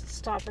had to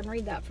stop and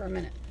read that for a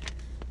minute.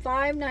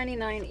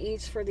 $5.99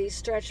 each for these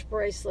stretch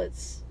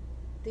bracelets.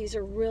 These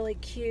are really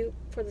cute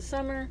for the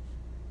summer.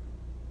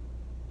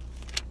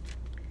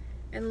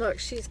 And look,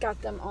 she's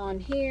got them on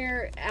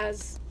here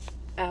as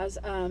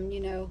you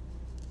know,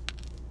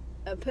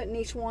 putting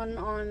each one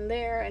on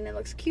there, and it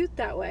looks cute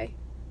that way.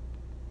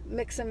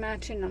 Mix and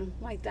matching them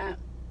like that.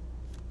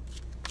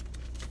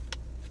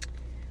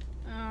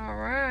 All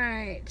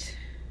right.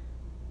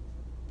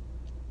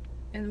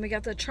 And we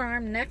got the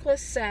charm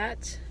necklace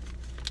set.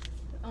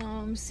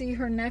 See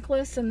her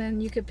necklace, and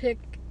then you could pick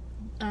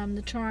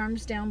the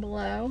charms down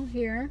below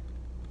here.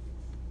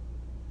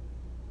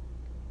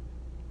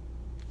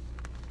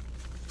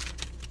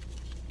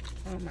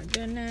 Oh my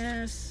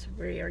goodness,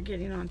 we are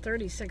getting on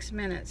 36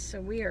 minutes,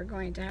 so we are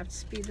going to have to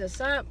speed this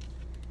up.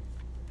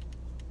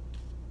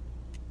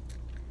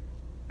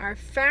 Our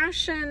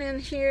fashion in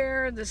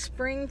here, the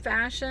spring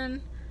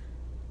fashion,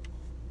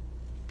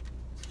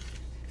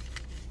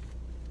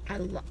 I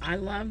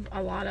love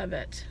a lot of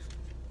it.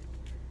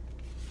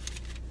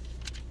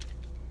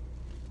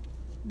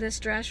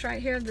 This dress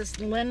right here, this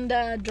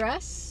Linda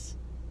dress,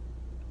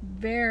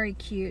 very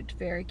cute,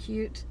 very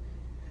cute.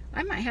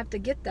 I might have to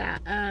get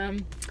that.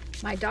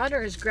 My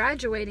daughter is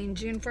graduating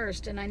June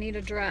 1st, and I need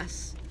a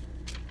dress,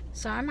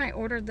 so I might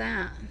order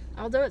that.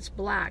 Although it's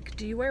black.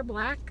 Do you wear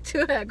black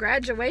to a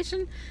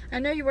graduation? I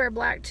know you wear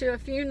black to a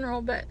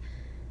funeral, but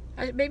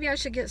maybe I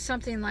should get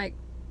something like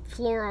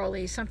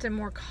florally, something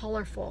more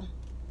colorful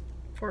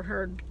for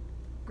her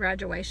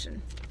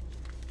graduation.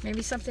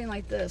 Maybe something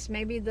like this.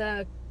 Maybe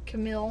the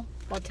Camille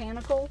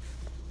Botanical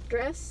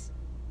dress.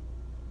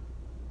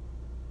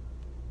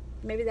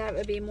 Maybe that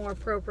would be more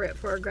appropriate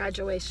for a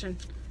graduation.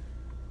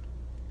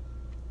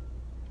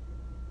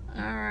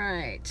 All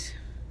right.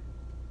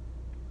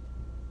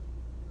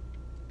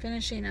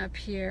 Finishing up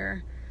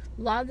here.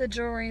 A lot of the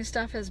jewelry and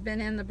stuff has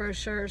been in the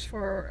brochures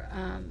for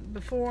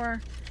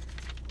before.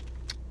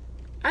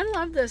 I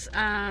love this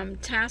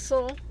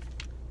tassel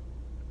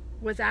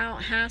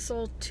without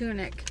hassle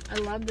tunic. I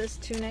love this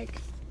tunic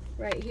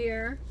right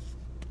here.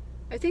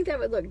 I think that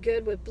would look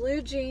good with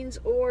blue jeans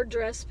or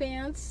dress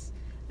pants.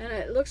 And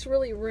it looks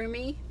really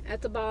roomy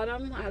at the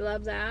bottom. I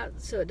love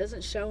that, so it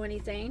doesn't show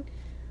anything.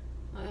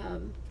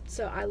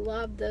 So I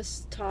love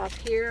this top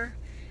here.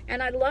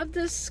 And I love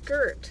this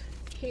skirt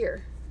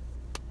here.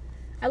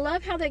 I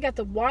love how they got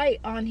the white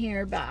on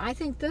here, but I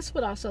think this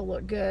would also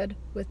look good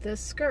with this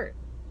skirt.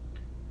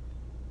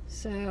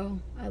 So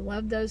I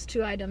love those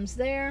two items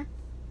there.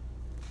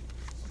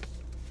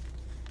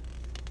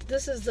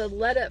 This is the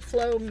Let It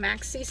Flow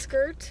maxi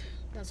skirt.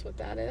 That's what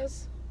that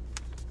is.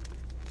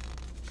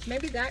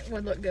 Maybe that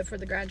would look good for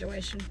the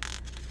graduation,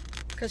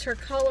 because her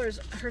colors,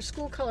 her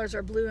school colors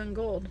are blue and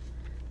gold,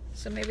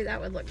 so maybe that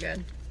would look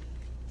good.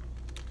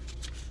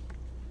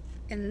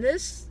 And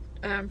this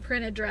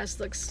printed dress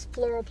looks,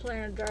 floral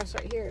printed dress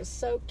right here is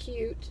so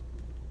cute.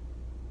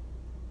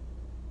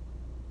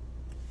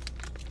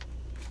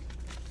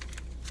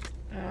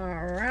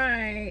 All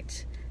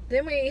right,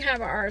 then we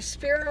have our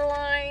Spirit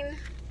line.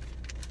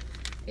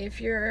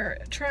 If you're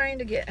trying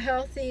to get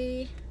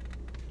healthy,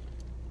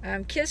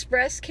 Kiss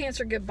Breast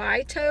Cancer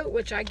Goodbye Tote,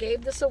 which I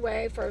gave this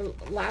away for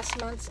last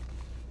month's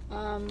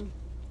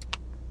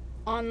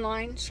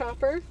online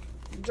shopper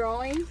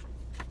drawing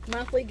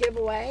monthly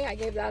giveaway. I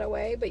gave that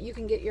away, but you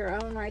can get your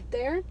own right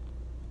there.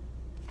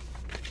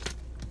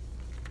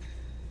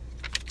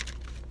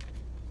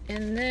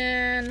 And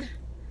then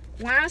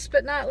last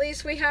but not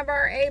least, we have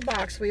our A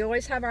box. We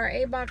always have our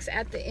A box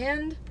at the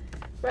end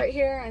right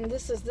here, and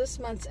this is this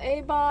month's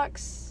A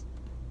box.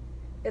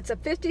 It's a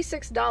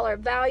 $56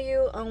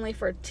 value, only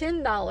for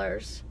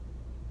 $10,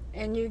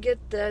 and you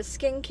get the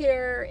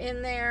skincare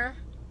in there,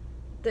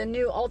 the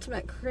new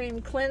Ultimate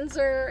Cream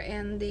Cleanser,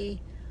 and the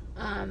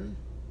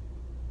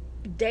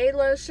Day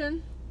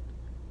Lotion,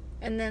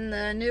 and then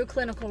the new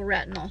Clinical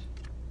Retinol.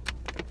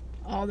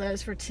 All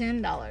those for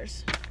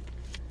 $10.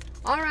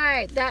 All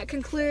right, that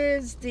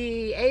concludes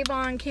the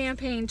Avon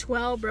Campaign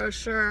 12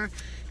 brochure.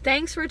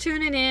 Thanks for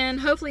tuning in.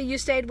 Hopefully you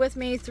stayed with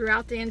me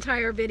throughout the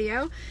entire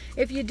video.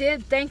 If you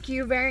did, thank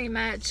you very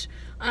much.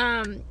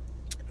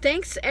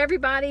 Thanks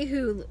everybody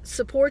who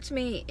supports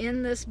me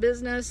in this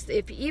business.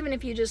 Even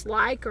if you just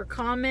like or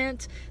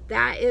comment,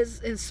 that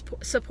is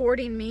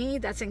supporting me.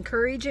 That's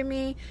encouraging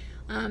me.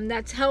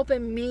 That's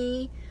helping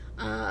me.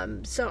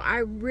 So I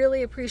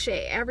really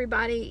appreciate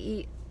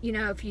everybody. You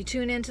know, if you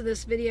tune into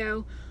this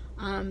video,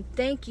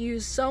 thank you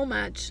so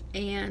much,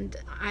 and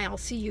I'll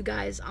see you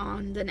guys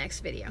on the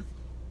next video.